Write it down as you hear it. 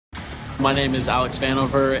My name is Alex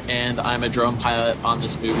Vanover, and I'm a drone pilot on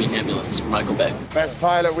this movie, Ambulance, for Michael Bay. Best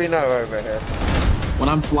pilot we know over here. When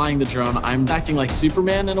I'm flying the drone, I'm acting like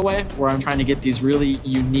Superman in a way, where I'm trying to get these really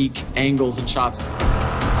unique angles and shots.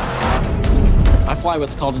 I fly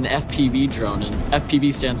what's called an FPV drone, and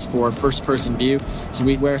FPV stands for first person view. So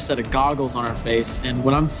we wear a set of goggles on our face, and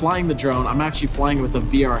when I'm flying the drone, I'm actually flying with a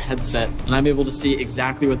VR headset, and I'm able to see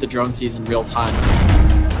exactly what the drone sees in real time.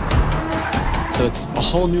 So it's a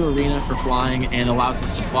whole new arena for flying and allows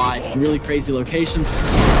us to fly in really crazy locations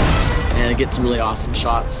and get some really awesome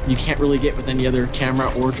shots you can't really get with any other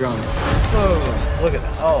camera or drone. Oh, look at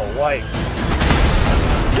that. Oh, white.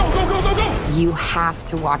 You have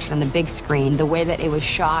to watch it on the big screen. The way that it was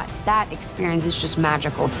shot, that experience is just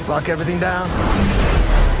magical. Lock everything down.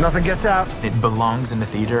 Nothing gets out. It belongs in the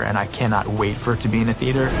theater, and I cannot wait for it to be in the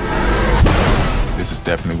theater. This is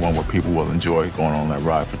definitely one where people will enjoy going on that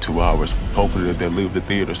ride for 2 hours. Hopefully they'll leave the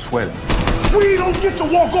theater sweating. We don't get to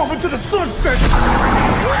walk off into the sunset.